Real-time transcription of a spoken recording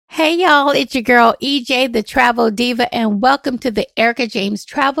Hey y'all, it's your girl EJ, the Travel Diva, and welcome to the Erica James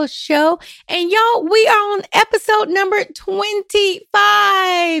Travel Show. And y'all, we are on episode number 25.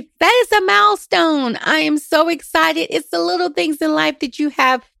 That is a milestone. I am so excited. It's the little things in life that you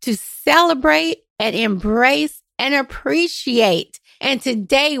have to celebrate and embrace and appreciate. And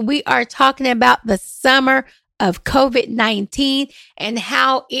today we are talking about the summer of COVID-19 and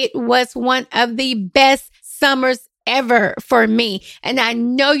how it was one of the best summers ever for me. And I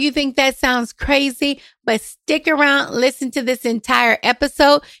know you think that sounds crazy, but stick around, listen to this entire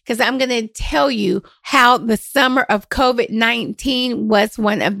episode because I'm going to tell you how the summer of COVID-19 was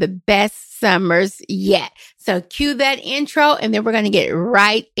one of the best summers yet. So cue that intro and then we're going to get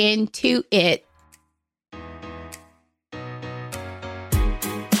right into it.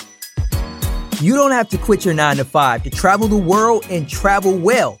 You don't have to quit your 9 to 5 to travel the world and travel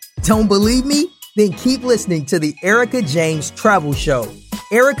well. Don't believe me? Then keep listening to the Erica James Travel Show.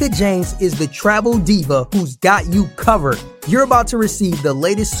 Erica James is the travel diva who's got you covered. You're about to receive the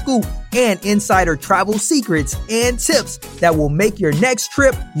latest scoop and insider travel secrets and tips that will make your next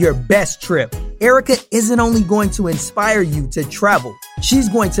trip your best trip. Erica isn't only going to inspire you to travel, she's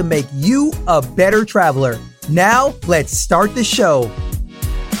going to make you a better traveler. Now, let's start the show.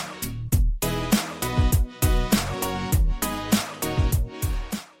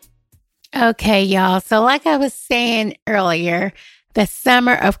 Okay, y'all. So like I was saying earlier, the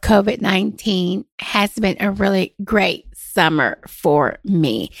summer of COVID-19 has been a really great summer for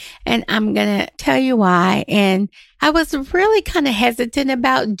me. And I'm going to tell you why. And I was really kind of hesitant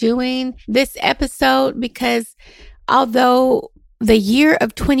about doing this episode because although the year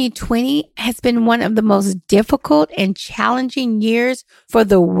of 2020 has been one of the most difficult and challenging years for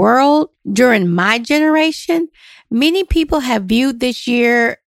the world during my generation, many people have viewed this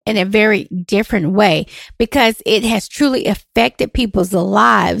year in a very different way because it has truly affected people's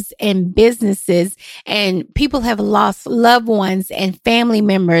lives and businesses, and people have lost loved ones and family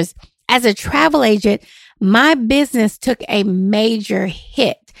members. As a travel agent, my business took a major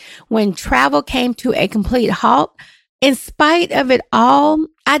hit when travel came to a complete halt. In spite of it all,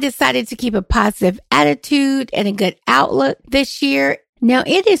 I decided to keep a positive attitude and a good outlook this year. Now,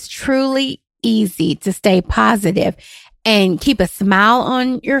 it is truly easy to stay positive and keep a smile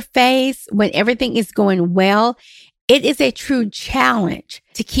on your face when everything is going well. It is a true challenge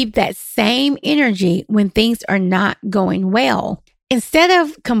to keep that same energy when things are not going well. Instead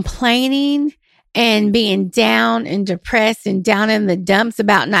of complaining and being down and depressed and down in the dumps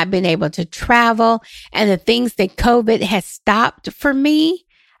about not being able to travel and the things that COVID has stopped for me,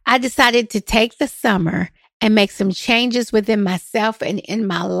 I decided to take the summer and make some changes within myself and in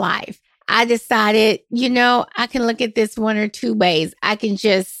my life. I decided, I can look at this one or two ways. I can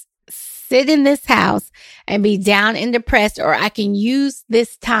just sit in this house and be down and depressed, or I can use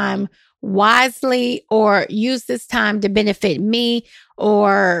this time wisely or use this time to benefit me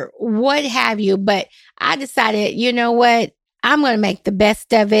or what have you. But I decided, you know what? I'm going to make the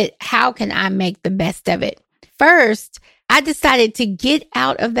best of it. How can I make the best of it? First, I decided to get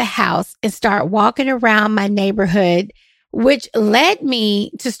out of the house and start walking around my neighborhood, which led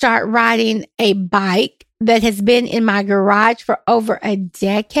me to start riding a bike that has been in my garage for over a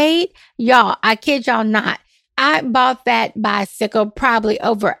decade. Y'all, I kid y'all not. I bought that bicycle probably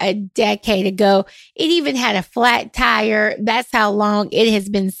over a decade ago. It even had a flat tire. That's how long it has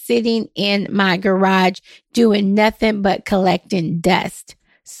been sitting in my garage doing nothing but collecting dust.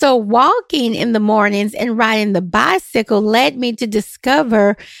 So walking in the mornings and riding the bicycle led me to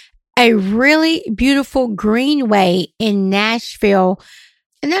discover a really beautiful greenway in Nashville.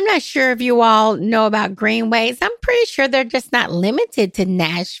 And I'm not sure if you all know about greenways. I'm pretty sure they're just not limited to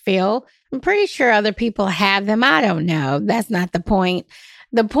Nashville. I'm pretty sure other people have them. I don't know. That's not the point.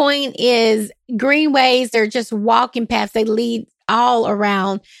 The point is greenways are just walking paths. They lead all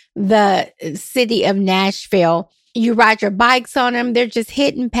around the city of Nashville. You ride your bikes on them. They're just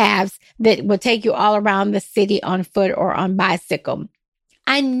hidden paths that will take you all around the city on foot or on bicycle.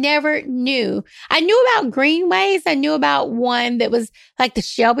 I never knew. I knew about greenways. I knew about one that was like the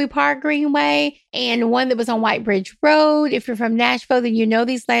Shelby Park Greenway and one that was on White Bridge Road. If you're from Nashville, then you know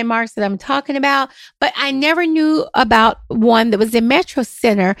these landmarks that I'm talking about. But I never knew about one that was in Metro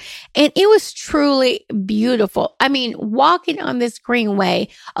Center. And it was truly beautiful. I mean, walking on this greenway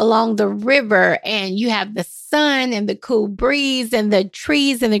along the river and you have the sun and the cool breeze and the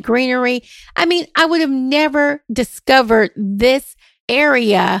trees and the greenery. I mean, I would have never discovered this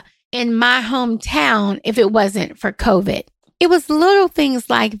area in my hometown if it wasn't for COVID. It was little things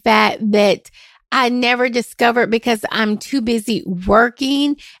like that I never discovered because I'm too busy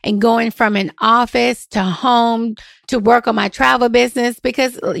working and going from an office to home to work on my travel business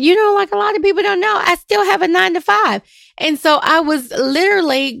because, like a lot of people don't know, I still have a 9-to-5. And so I was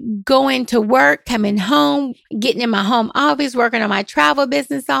literally going to work, coming home, getting in my home office, working on my travel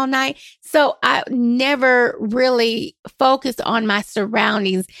business all night. So I never really focused on my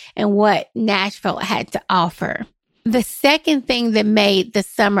surroundings and what Nashville had to offer. The second thing that made the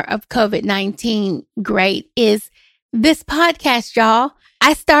summer of COVID-19 great is this podcast, y'all.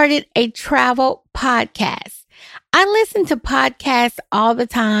 I started a travel podcast. I listen to podcasts all the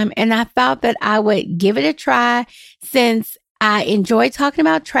time, and I thought that I would give it a try since I enjoy talking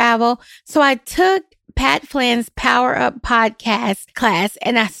about travel. So I took Pat Flynn's Power Up podcast class,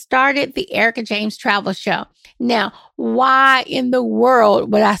 and I started the Erica James Travel Show. Now, why in the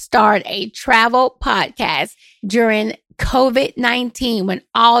world would I start a travel podcast during COVID-19 when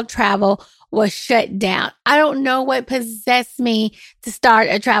all travel was shut down? I don't know what possessed me to start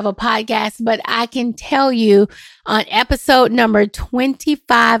a travel podcast, but I can tell you on episode number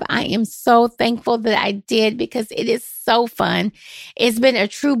 25, I am so thankful that I did because it is so fun. It's been a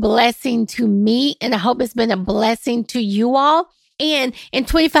true blessing to me, and I hope it's been a blessing to you all. And in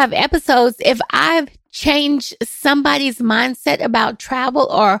 25 episodes, if I've changed somebody's mindset about travel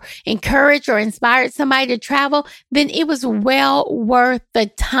or encouraged or inspired somebody to travel, then it was well worth the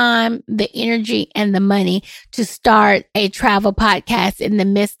time, the energy, and the money to start a travel podcast in the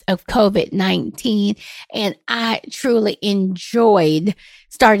midst of COVID-19. And I truly enjoyed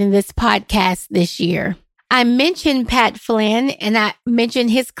starting this podcast this year. I mentioned Pat Flynn and I mentioned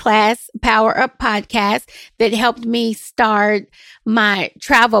his class, Power Up Podcast, that helped me start my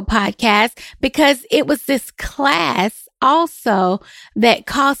travel podcast because it was this class also that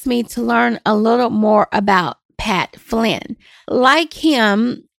caused me to learn a little more about Pat Flynn, like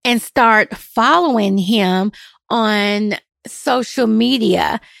him, and start following him on social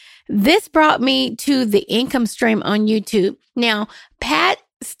media. This brought me to the Income Stream on YouTube. Now, Pat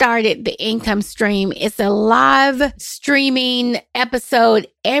started the Income Stream. It's a live streaming episode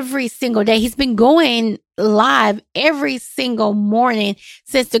every single day. He's been going live every single morning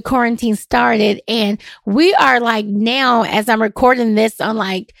since the quarantine started. And we are now, as I'm recording this,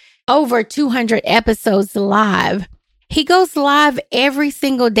 on over 200 episodes live. He goes live every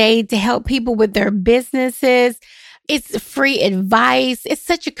single day to help people with their businesses. It's free advice. It's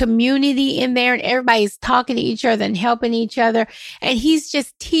such a community in there and everybody's talking to each other and helping each other. And he's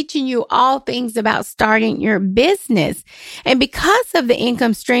just teaching you all things about starting your business. And because of the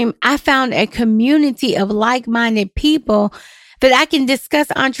Income Stream, I found a community of like-minded people that I can discuss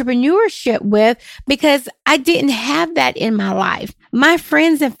entrepreneurship with because I didn't have that in my life. My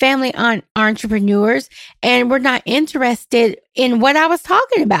friends and family aren't entrepreneurs and were not interested in what I was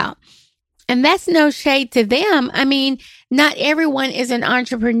talking about. And that's no shade to them. I mean, not everyone is an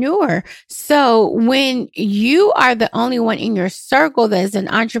entrepreneur. So when you are the only one in your circle that is an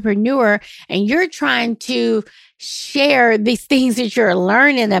entrepreneur and you're trying to share these things that you're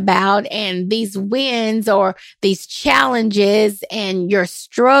learning about and these wins or these challenges and your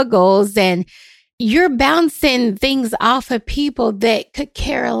struggles, and you're bouncing things off of people that could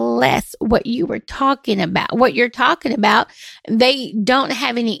care less what you're talking about. They don't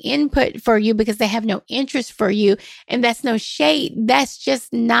have any input for you because they have no interest for you. And that's no shade. That's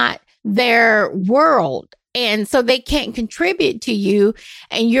just not their world. And so they can't contribute to you,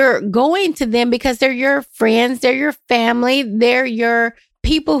 and you're going to them because they're your friends, they're your family, they're your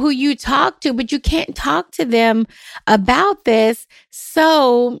people who you talk to, but you can't talk to them about this.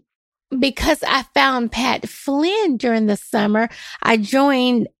 So because I found Pat Flynn during the summer, I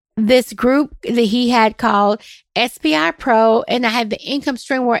joined this group that he had called SPI Pro, and I have the Income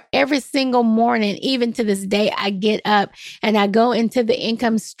Stream where every single morning, even to this day, I get up and I go into the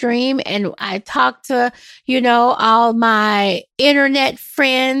Income Stream and I talk to, all my internet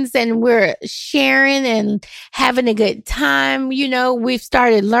friends, and we're sharing and having a good time. We've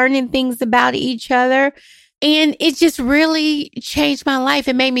started learning things about each other. And it just really changed my life.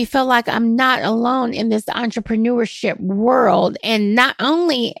 It made me feel like I'm not alone in this entrepreneurship world. And not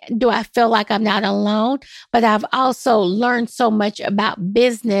only do I feel like I'm not alone, but I've also learned so much about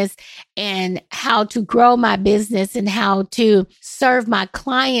business and how to grow my business and how to serve my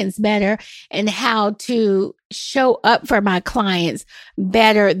clients better and how to show up for my clients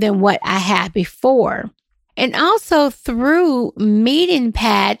better than what I had before. And also through meeting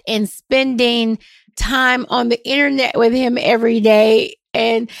Pat and spending time on the internet with him every day.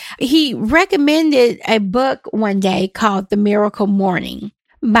 And he recommended a book one day called The Miracle Morning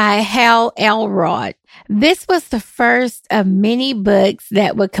by Hal Elrod. This was the first of many books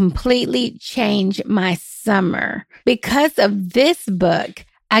that would completely change my summer. Because of this book,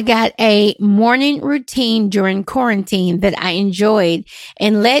 I got a morning routine during quarantine that I enjoyed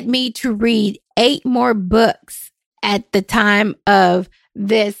and led me to read 8 more books at the time of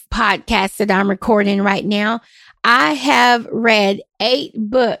this podcast that I'm recording right now. I have read 8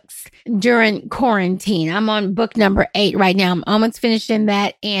 books during quarantine. I'm on book number 8 right now. I'm almost finishing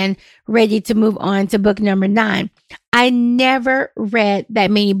that and ready to move on to book number 9. I never read that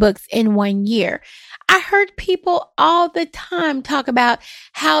many books in 1 year. I heard people all the time talk about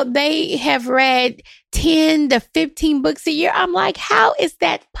how they have read 10 to 15 books a year. I'm like, how is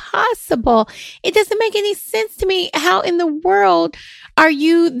that possible? It doesn't make any sense to me. How in the world are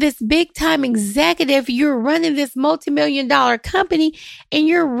you this big time executive? You're running this multi-million-dollar company and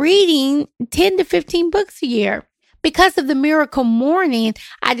you're reading 10 to 15 books a year. Because of the Miracle Morning,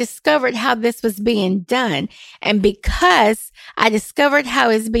 I discovered how this was being done. And because I discovered how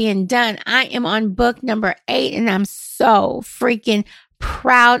it's being done, I am on book number 8 and I'm so freaking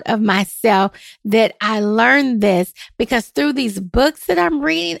proud of myself that I learned this, because through these books that I'm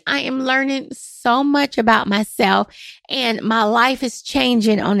reading, I am learning so much about myself and my life is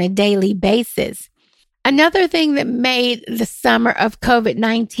changing on a daily basis. Another thing that made the summer of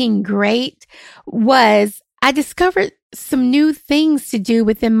COVID-19 great was I discovered some new things to do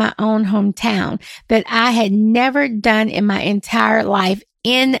within my own hometown that I had never done in my entire life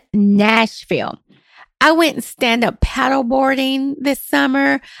in Nashville. I went stand-up paddleboarding this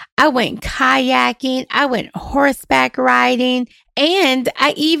summer. I went kayaking. I went horseback riding. And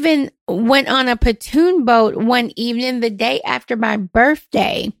I even went on a pontoon boat one evening the day after my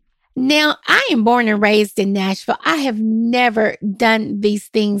birthday. Now, I am born and raised in Nashville. I have never done these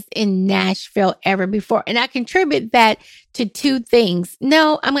things in Nashville ever before. And I contribute that to 2 things.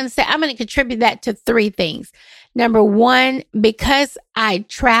 No, I'm going to contribute that to 3 things. Number 1, because I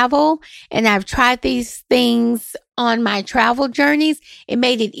travel and I've tried these things on my travel journeys, it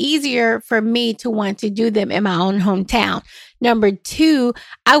made it easier for me to want to do them in my own hometown. Number 2,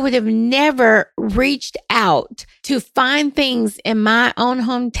 I would have never reached out to find things in my own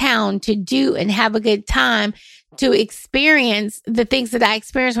hometown to do and have a good time, to experience the things that I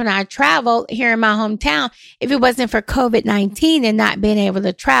experienced when I travel here in my hometown if it wasn't for COVID-19 and not being able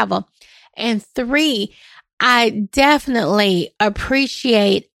to travel. And 3, I definitely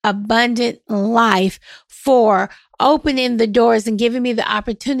appreciate Abundant Life for opening the doors and giving me the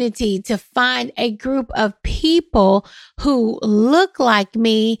opportunity to find a group of people who look like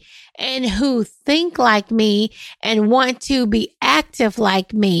me and who think like me and want to be active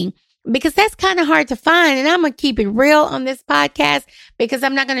like me. Because that's kind of hard to find. And I'm going to keep it real on this podcast because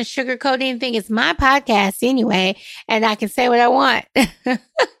I'm not going to sugarcoat anything. It's my podcast anyway, and I can say what I want.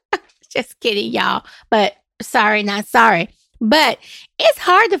 Just kidding, y'all. But sorry, not sorry. But it's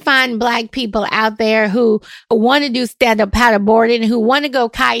hard to find Black people out there who want to do stand-up paddleboarding, who want to go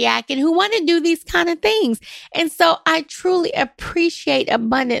kayaking, who want to do these kind of things. And so I truly appreciate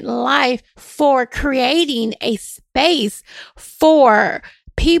Abundant Life for creating a space for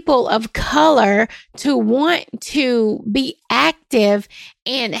people of color to want to be active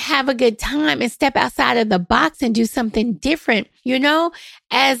and have a good time and step outside of the box and do something different. You know,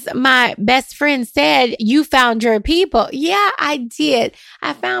 as my best friend said, you found your people. Yeah, I did.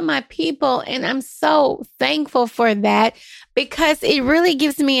 I found my people, and I'm so thankful for that because it really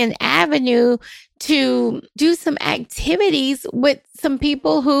gives me an avenue to do some activities with some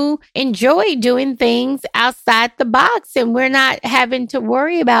people who enjoy doing things outside the box. And we're not having to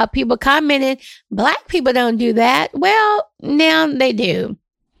worry about people commenting, Black people don't do that. Well, now they do.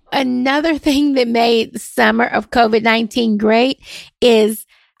 Another thing that made the summer of COVID-19 great is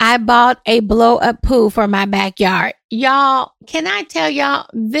I bought a blow-up pool for my backyard. Y'all, can I tell y'all,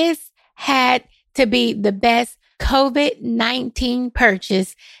 this had to be the best COVID-19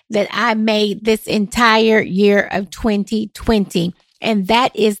 purchase that I made this entire year of 2020. And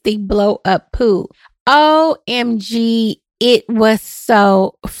that is the blow-up pool. OMG, it was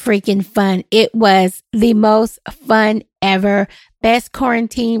so freaking fun. It was the most fun ever. Best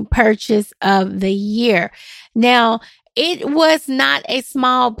quarantine purchase of the year. Now, it was not a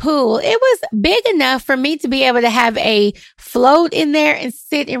small pool. It was big enough for me to be able to have a float in there and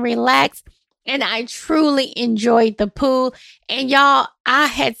sit and relax. And I truly enjoyed the pool. And y'all, I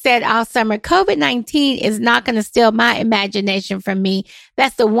had said all summer, COVID-19 is not going to steal my imagination from me.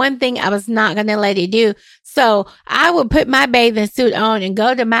 That's the one thing I was not going to let it do. So I would put my bathing suit on and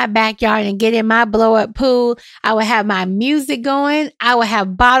go to my backyard and get in my blow up pool. I would have my music going. I would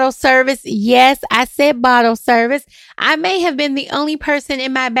have bottle service. Yes, I said bottle service. I may have been the only person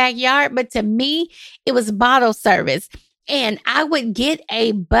in my backyard, but to me, it was bottle service. And I would get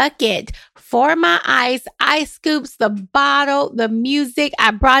a bucket for my ice scoops, the bottle, the music.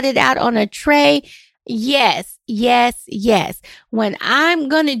 I brought it out on a tray. Yes. When I'm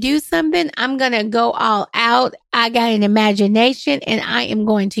going to do something, I'm going to go all out. I got an imagination and I am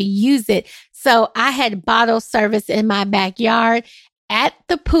going to use it. So I had bottle service in my backyard at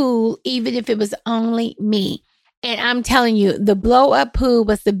the pool, even if it was only me. And I'm telling you, the blow up pool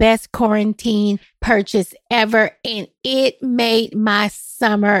was the best quarantine purchase ever. And it made my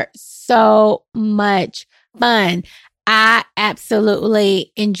summer so much fun. I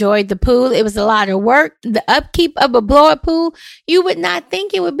absolutely enjoyed the pool. It was a lot of work. The upkeep of a blow up pool, you would not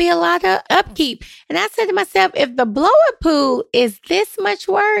think it would be a lot of upkeep. And I said to myself, if the blow up pool is this much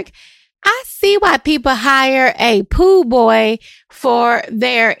work, I see why people hire a pool boy for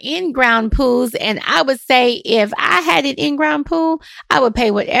their in-ground pools. And I would say if I had an in-ground pool, I would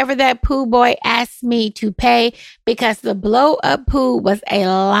pay whatever that pool boy asked me to pay, because the blow-up pool was a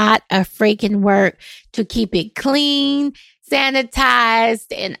lot of freaking work to keep it clean,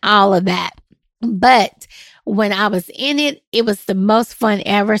 sanitized, and all of that. But when I was in it, it was the most fun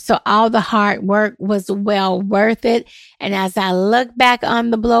ever. So all the hard work was well worth it. And as I look back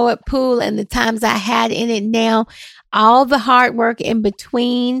on the blow up pool and the times I had in it now, all the hard work in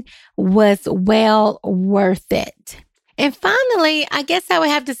between was well worth it. And finally, I guess I would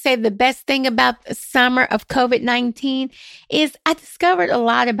have to say the best thing about the summer of COVID-19 is I discovered a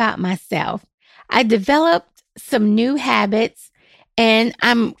lot about myself. I developed some new habits. And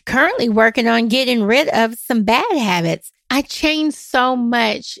I'm currently working on getting rid of some bad habits. I changed so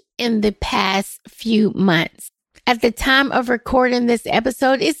much in the past few months. At the time of recording this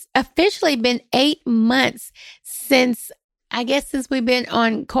episode, it's officially been 8 months since we've been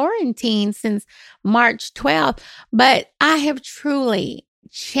on quarantine since March 12th. But I have truly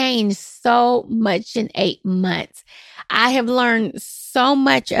changed so much in 8 months. I have learned so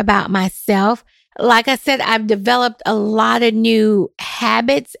much about myself. Like I said, I've developed a lot of new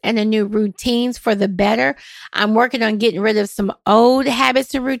habits and a new routines for the better. I'm working on getting rid of some old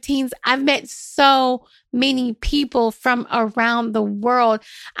habits and routines. I've met so many people from around the world.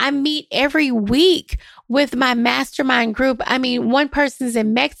 I meet every week with my mastermind group. I mean, one person's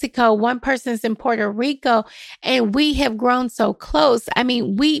in Mexico, one person's in Puerto Rico, and we have grown so close. I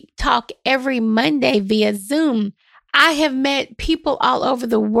mean, we talk every Monday via Zoom. I have met people all over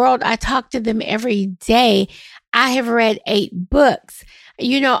the world. I talk to them every day. I have read 8 books.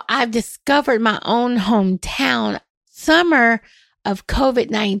 I've discovered my own hometown. Summer of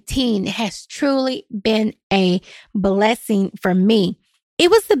COVID-19 has truly been a blessing for me.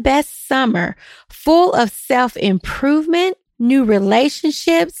 It was the best summer, full of self-improvement, new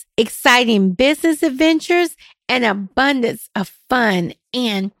relationships, exciting business adventures, and abundance of fun.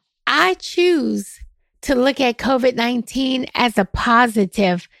 And I choose to look at COVID-19 as a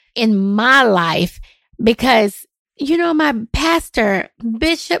positive in my life because, my pastor,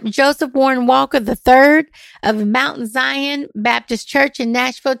 Bishop Joseph Warren Walker III of Mount Zion Baptist Church in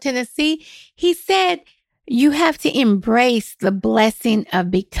Nashville, Tennessee, he said, you have to embrace the blessing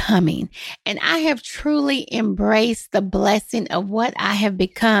of becoming. And I have truly embraced the blessing of what I have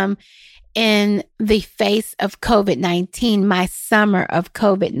become in the face of COVID-19, my summer of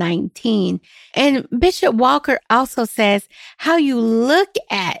COVID-19. And Bishop Walker also says how you look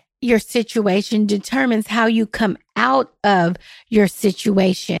at your situation determines how you come out of your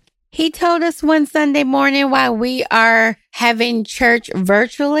situation. He told us one Sunday morning while we are having church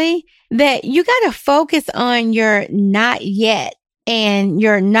virtually that you got to focus on your not yet and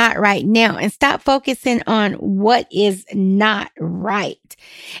you're not right now and stop focusing on what is not right.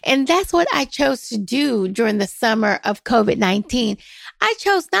 And that's what I chose to do during the summer of COVID-19. I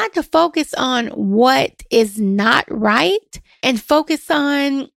chose not to focus on what is not right and focus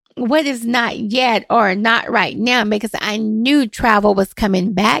on what is not yet or not right now, because I knew travel was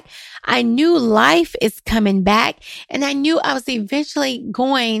coming back. I knew life is coming back, and I knew I was eventually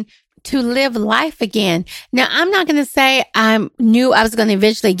going to live life again. Now, I'm not going to say I knew I was going to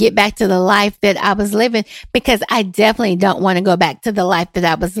eventually get back to the life that I was living, because I definitely don't want to go back to the life that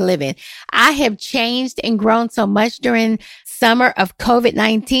I was living. I have changed and grown so much during summer of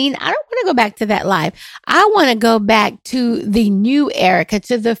COVID-19, I don't want to go back to that life. I want to go back to the new Erica,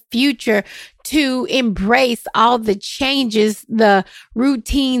 to the future, to embrace all the changes, the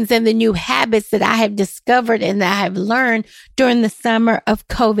routines, and the new habits that I have discovered and that I have learned during the summer of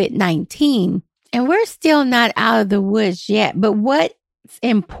COVID-19. And we're still not out of the woods yet. But what's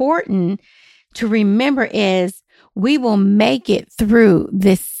important to remember is we will make it through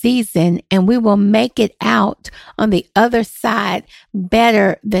this season and we will make it out on the other side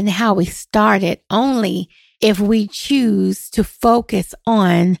better than how we started, only if we choose to focus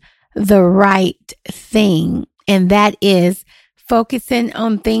on the right thing. And that is focusing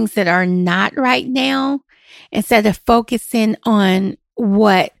on things that are not right now instead of focusing on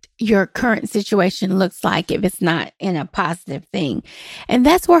what your current situation looks like if it's not in a positive thing. And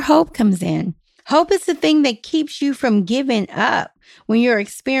that's where hope comes in. Hope is the thing that keeps you from giving up when you're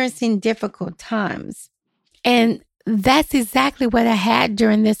experiencing difficult times. And that's exactly what I had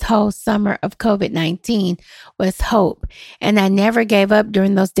during this whole summer of COVID-19 was hope. And I never gave up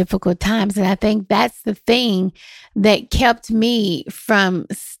during those difficult times. And I think that's the thing that kept me from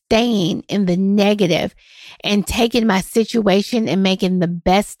staying in the negative and taking my situation and making the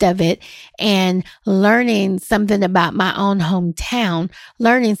best of it and learning something about my own hometown,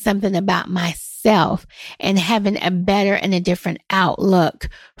 learning something about myself and having a better and a different outlook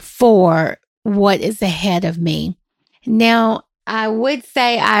for what is ahead of me. Now, I would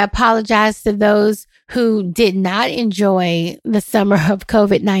say I apologize to those who did not enjoy the summer of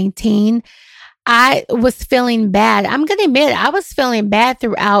COVID-19. I was feeling bad. I'm going to admit, I was feeling bad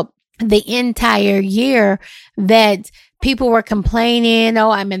throughout the entire year that people were complaining,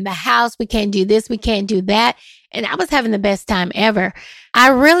 oh, I'm in the house, we can't do this, we can't do that. And I was having the best time ever. I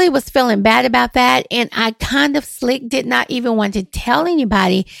really was feeling bad about that. And I kind of did not even want to tell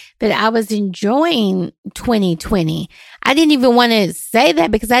anybody that I was enjoying 2020. I didn't even want to say that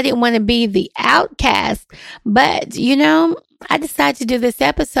because I didn't want to be the outcast. But, I decided to do this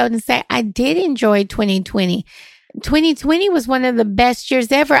episode and say I did enjoy 2020. 2020 was one of the best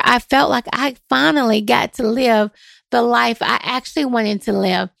years ever. I felt like I finally got to live the life I actually wanted to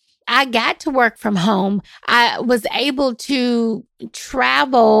live. I got to work from home. I was able to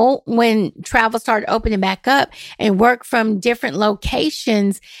travel when travel started opening back up and work from different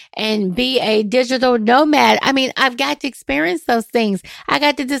locations and be a digital nomad. I mean, I've got to experience those things. I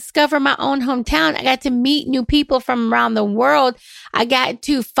got to discover my own hometown. I got to meet new people from around the world. I got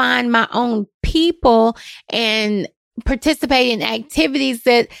to find my own people and participate in activities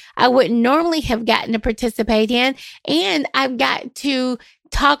that I wouldn't normally have gotten to participate in. And I've got to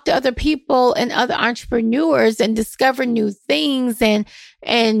talk to other people and other entrepreneurs and discover new things and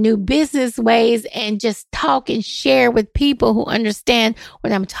new business ways and just talk and share with people who understand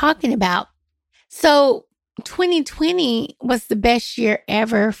what I'm talking about. So 2020 was the best year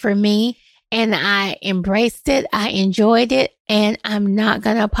ever for me. And I embraced it. I enjoyed it. And I'm not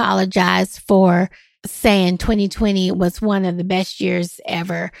going to apologize for saying 2020 was one of the best years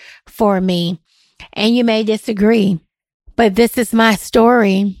ever for me. And you may disagree, but this is my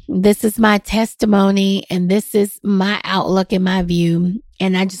story. This is my testimony. And this is my outlook and my view.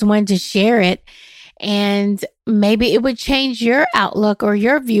 And I just wanted to share it. And maybe it would change your outlook or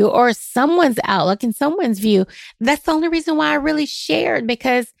your view or someone's outlook and someone's view. That's the only reason why I really shared,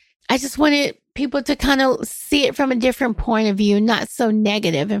 because I just wanted people to kind of see it from a different point of view, not so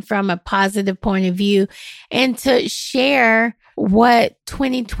negative, and from a positive point of view, and to share what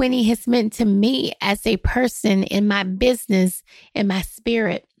 2020 has meant to me as a person in my business, in my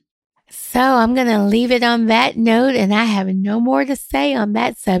spirit. So I'm going to leave it on that note, and I have no more to say on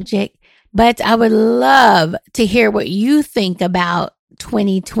that subject, but I would love to hear what you think about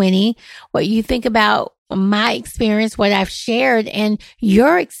 2020, what you think about my experience, what I've shared, and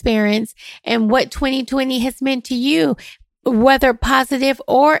your experience, and what 2020 has meant to you, whether positive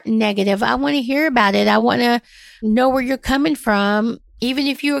or negative. I want to hear about it. I want to know where you're coming from, even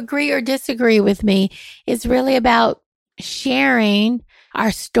if you agree or disagree with me. It's really about sharing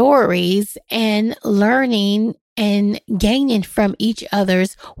our stories and learning and gaining from each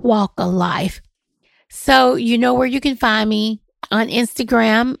other's walk of life. So you know where you can find me on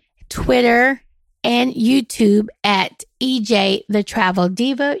Instagram, Twitter, and YouTube at EJ the Travel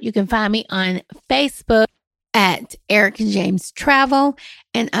Diva. You can find me on Facebook at Erica James Travel.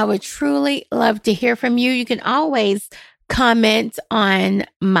 And I would truly love to hear from you. You can always comment on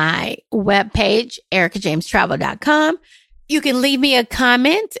my webpage, ericajamestravel.com. You can leave me a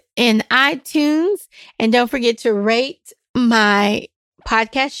comment in iTunes. And don't forget to rate my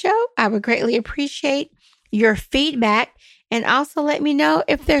podcast show. I would greatly appreciate your feedback. And also let me know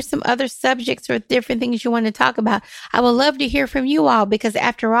if there's some other subjects or different things you want to talk about. I would love to hear from you all because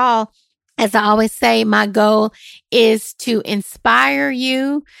after all, as I always say, my goal is to inspire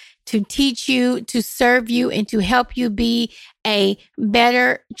you, to teach you, to serve you, and to help you be a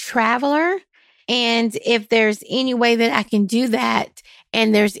better traveler. And if there's any way that I can do that,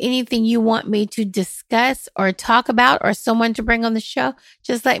 and there's anything you want me to discuss or talk about or someone to bring on the show,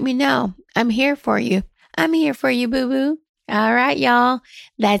 just let me know. I'm here for you. I'm here for you, boo-boo. All right, y'all.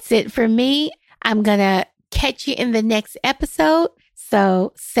 That's it for me. I'm going to catch you in the next episode.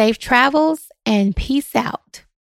 So safe travels and peace out.